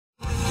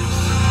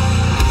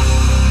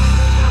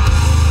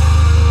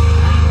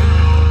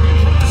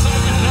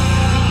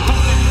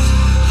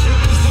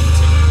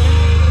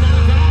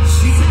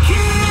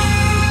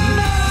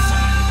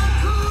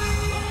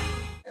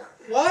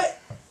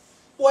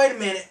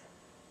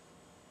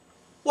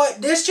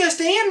What, this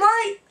just in,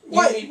 right?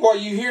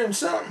 You hearing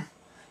something?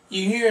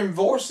 You hearing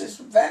voices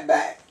from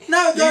Fatback?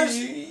 No,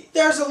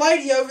 there's a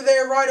lady over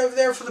there, right over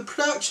there for the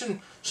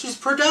production. She's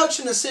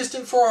production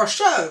assistant for our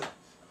show.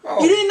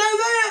 Oh. You didn't know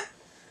that?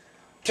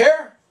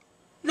 Tara?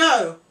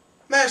 No.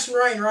 Madison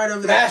Rain right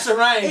over there. Madison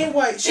Rain.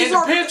 Anyway, she's in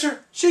the picture?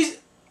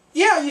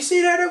 Yeah, you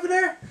see that over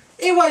there?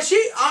 Anyway,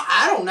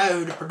 I don't know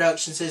who the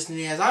production assistant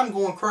is. I'm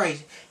going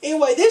crazy.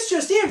 Anyway, this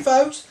just in,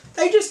 folks.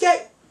 They just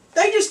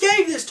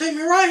gave this to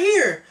me right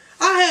here.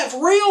 I have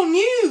real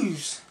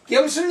news.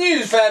 Give them some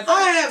news, Fatback.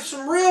 I have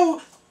some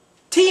real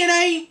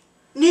TNA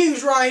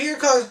news right here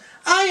because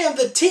I am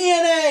the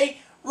TNA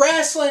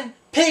Wrestling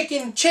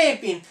Picking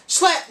Champion.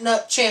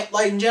 Slapnut champ,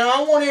 ladies and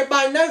gentlemen. I want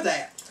everybody to know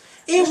that.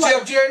 Anyway,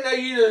 Jeff Jarrett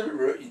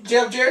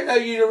know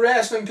you the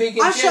wrestling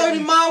picking champion. I showed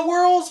him my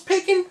world's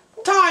picking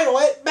title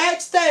at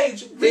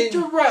backstage at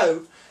Victor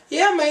Road.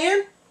 Yeah,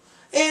 man.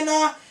 And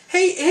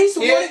he's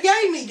the one that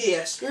gave me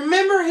this.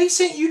 Remember, he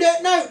sent you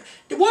that note.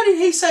 What did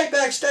he say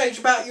backstage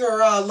about your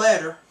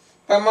letter?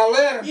 About my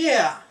letter?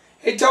 Yeah.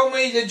 He told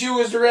me that you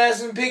was the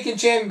wrestling picking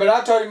champion, but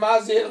I told him I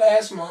was it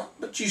last month,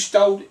 but you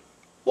stole it.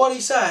 What'd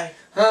he say?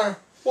 Huh?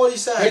 What'd he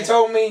say? He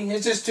told me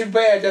it's just too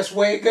bad. That's the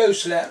way it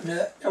goes, Slapnut.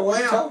 That's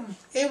what he told me.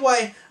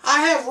 Anyway,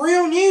 I have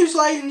real news,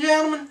 ladies and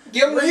gentlemen.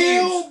 Give them the news.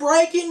 Real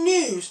breaking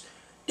news.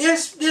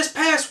 This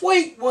past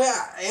week,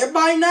 well,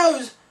 everybody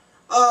knows.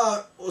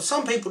 Well,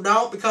 some people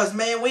don't because,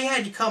 man, we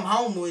had to come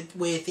home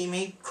with him.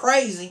 He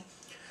crazy.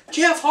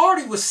 Jeff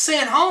Hardy was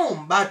sent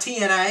home by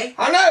TNA.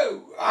 I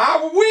know. I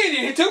was with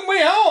him. He took me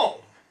home.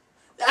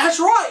 That's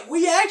right.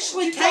 We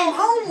actually came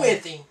home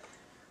with him.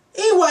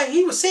 Anyway,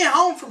 he was sent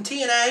home from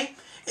TNA.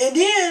 And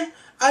then,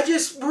 I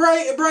just,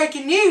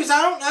 breaking news,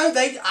 I don't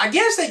know, I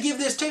guess they give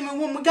this to me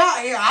when we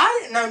got here. I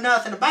didn't know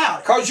nothing about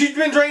it. Because you've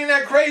been drinking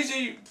that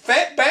crazy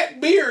Fatback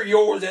beer of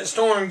yours that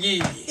Storm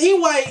gave you.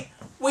 Anyway,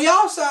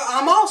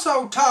 I'm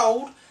also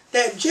told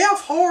that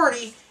Jeff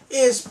Hardy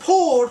is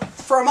pulled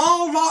from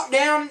all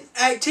lockdown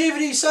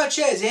activities such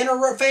as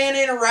fan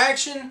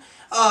interaction,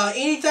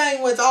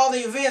 anything with all the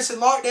events in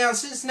lockdown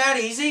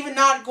Cincinnati. He's even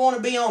not going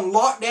to be on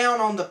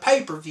lockdown on the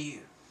pay-per-view.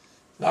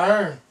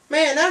 Darn.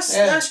 Man,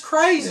 that's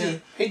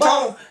crazy.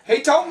 Yeah.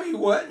 He told me he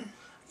wasn't.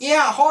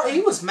 Yeah, he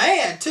was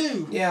mad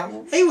too. Yeah.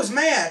 He was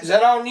mad. Is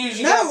that all news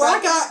you got? No,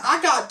 I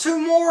got two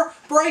more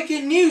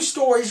breaking news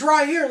stories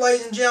right here,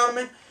 ladies and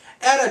gentlemen.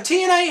 At a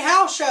TNA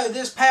house show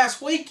this past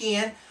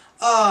weekend,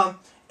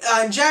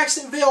 in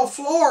Jacksonville,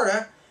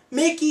 Florida,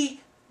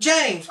 Mickie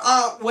James,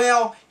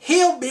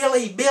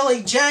 Hillbilly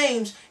Billy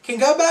James can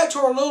go back to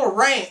her little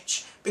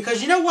ranch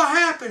because you know what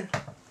happened?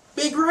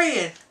 Big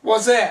Red.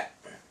 What's that?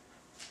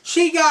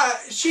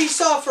 She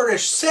suffered a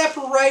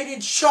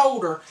separated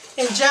shoulder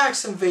in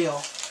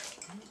Jacksonville.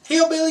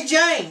 Hillbilly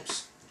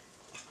James.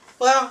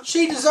 Well,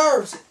 she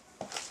deserves it.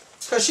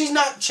 Because she's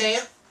not the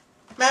champ.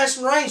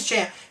 Madison Rain's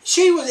champ.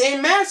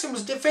 Madison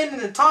was defending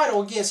the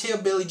title against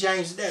Hillbilly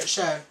James at that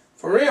show.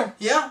 For real?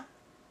 Yeah.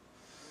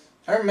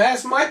 Her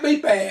Madison might be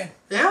bad.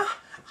 Yeah?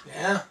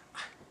 Yeah.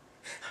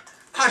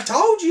 I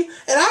told you.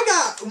 And I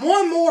got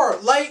one more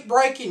late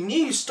breaking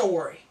news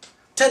story.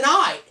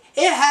 Tonight.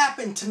 It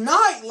happened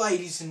tonight,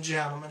 ladies and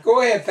gentlemen.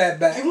 Go ahead,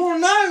 Fatback. You want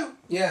to know?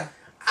 Yeah.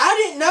 I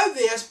didn't know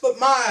this, but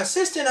my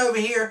assistant over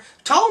here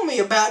told me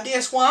about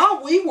this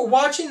while we were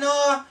watching,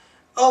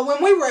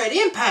 when we were at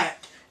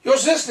Impact. Your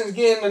assistant's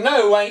getting to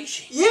know, ain't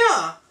she?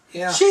 Yeah.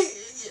 Yeah.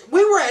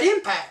 We were at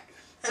Impact,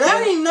 and I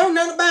didn't even know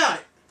nothing about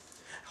it.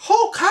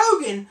 Hulk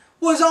Hogan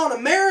was on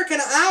American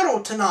Idol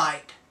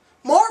tonight.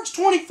 March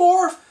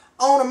 24th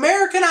on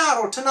American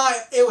Idol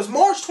tonight. It was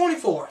March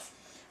 24th.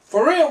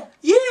 For real?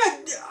 Yeah.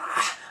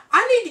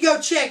 I need to go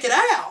check it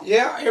out.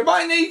 Yeah,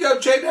 everybody need to go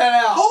check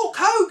that out. Hulk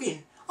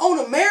Hogan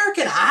on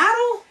American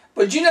Idol?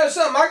 But you know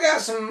something? I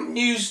got some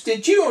news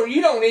that you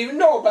don't even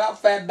know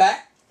about, Fatback.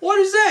 What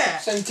is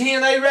that? Some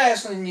TNA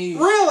wrestling news.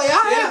 Really?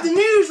 I have the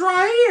news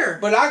right here.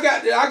 But I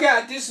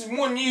got this is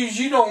one news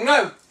you don't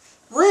know.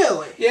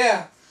 Really?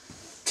 Yeah.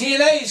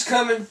 TNA's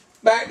coming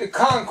back to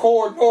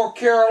Concord, North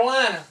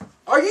Carolina.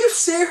 Are you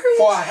serious?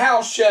 For a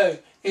house show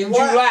in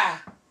July.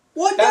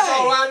 What That's day?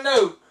 all I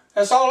know.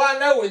 That's all I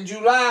know. In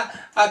July,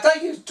 I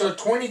think it's the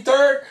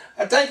 23rd.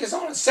 I think it's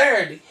on a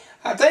Saturday.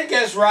 I think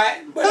that's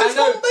right. But Who's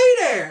going to be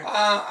there?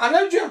 I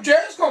know Jeff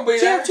Jarrett's going to be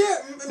there.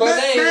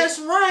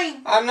 Madison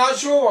Rain. I'm not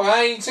sure.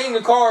 I ain't seen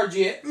the cards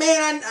yet.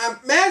 Man,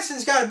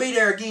 Madison's got to be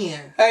there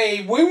again.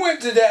 Hey, we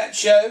went to that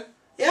show.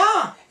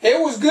 Yeah. It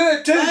was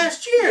good, too.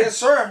 Last year. Yes,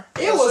 sir.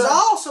 It was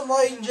awesome,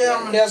 ladies and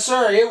gentlemen. Yes,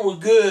 sir. It was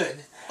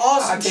good.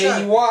 Awesome I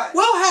tell you what.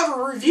 We'll have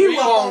a review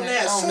up on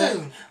that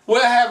soon.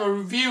 We'll have a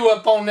review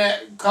up on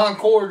that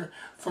Concord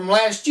from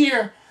last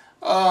year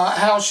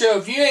house show.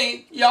 If you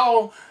ain't,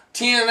 y'all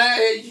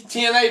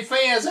TNA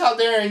fans out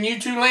there in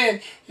YouTube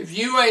land, if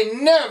you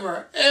ain't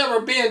never,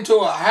 ever been to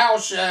a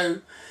house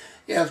show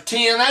of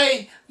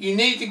TNA, you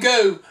need to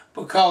go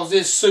because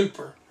it's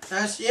super.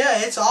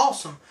 It's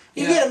awesome.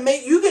 You get to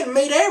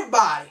meet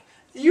everybody.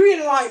 You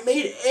get to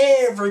meet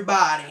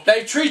everybody.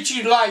 They treat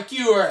you like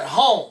you are at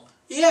home.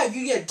 Yeah,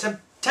 you get to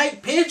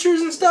take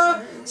pictures and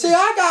stuff. See,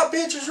 I got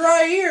pictures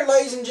right here,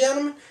 ladies and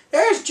gentlemen.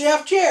 There's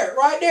Jeff Jarrett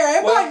right there.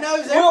 Everybody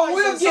knows.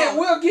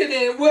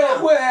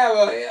 We'll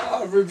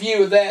have a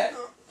review of that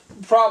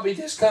probably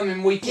this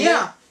coming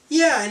weekend.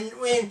 Yeah, and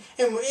when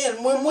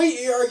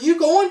are you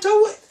going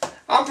to it?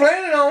 I'm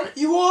planning on it.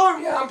 You are?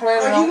 Yeah, I'm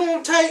planning on it. Are you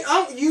gonna take?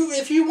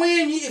 If you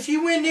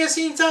win this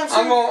anytime soon,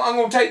 I'm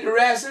gonna take the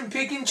wrestling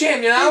picking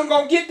champion. I'm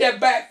gonna get that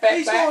back.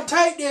 He's gonna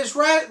take this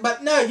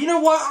but no, you know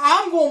what?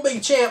 I'm gonna be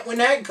champ when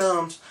that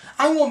comes.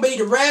 I'm gonna be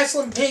the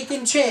wrestling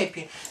picking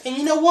champion, and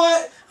you know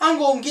what? I'm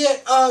gonna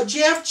get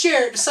Jeff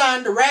Jarrett to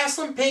sign the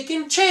wrestling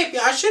picking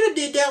champion. I should have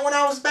did that when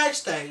I was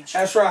backstage.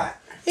 That's right.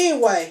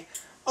 Anyway,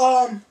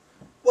 well,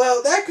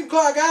 that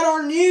concludes. I got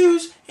our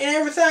news and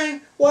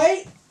everything.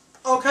 Wait,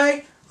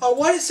 okay.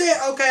 What it said,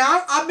 okay,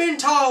 I've been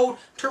told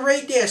to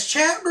read this.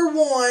 Chapter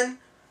 1,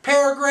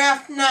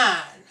 paragraph 9.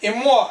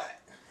 In what?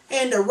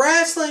 In the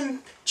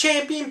Wrestling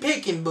Champion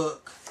Picking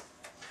Book.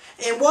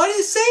 And what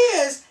it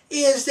says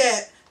is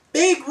that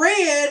Big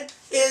Red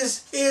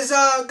is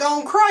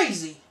gone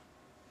crazy.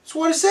 That's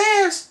what it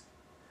says.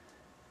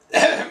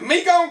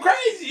 Me going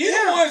crazy? You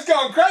the one's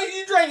going crazy.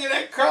 You drinking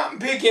that cotton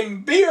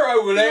picking beer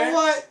over there.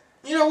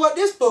 You know what?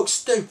 This book's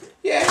stupid.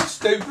 Yeah, it's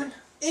stupid.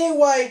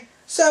 Anyway,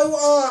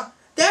 so,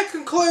 that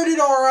concluded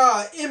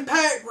our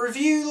Impact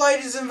review,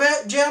 ladies and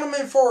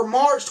gentlemen, for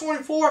March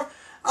 24th.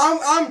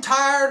 I'm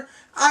tired.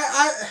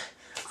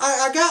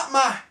 I got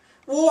my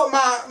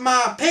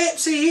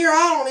Pepsi here.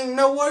 I don't even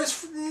know what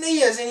it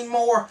is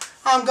anymore.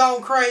 I'm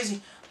going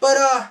crazy. But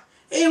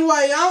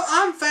anyway,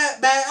 I'm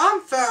fatback.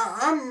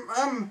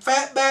 I'm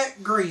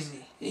fatback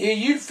greasy. Yeah,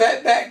 you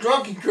fatback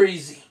drunk and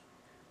greasy.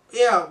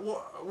 Yeah,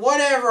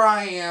 whatever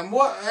I am.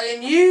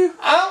 And you?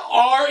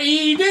 I'm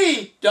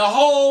RED, the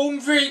whole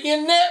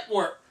freaking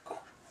network.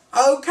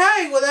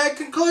 Okay, well that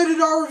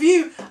concluded our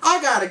review.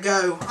 I gotta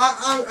go.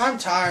 I'm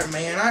tired,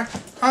 man.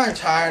 I'm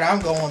tired. I'm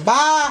going.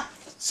 Bye.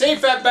 See you,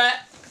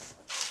 fatback.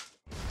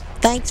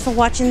 Thanks for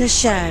watching the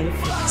show.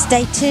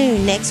 Stay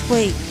tuned next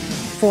week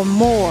for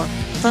more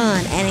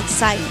fun and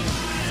excitement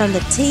from the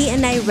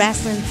TNA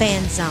Wrestling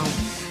Fan Zone,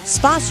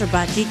 sponsored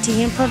by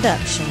GTN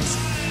Productions.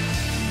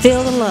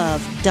 Feel the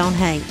love, don't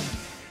hate.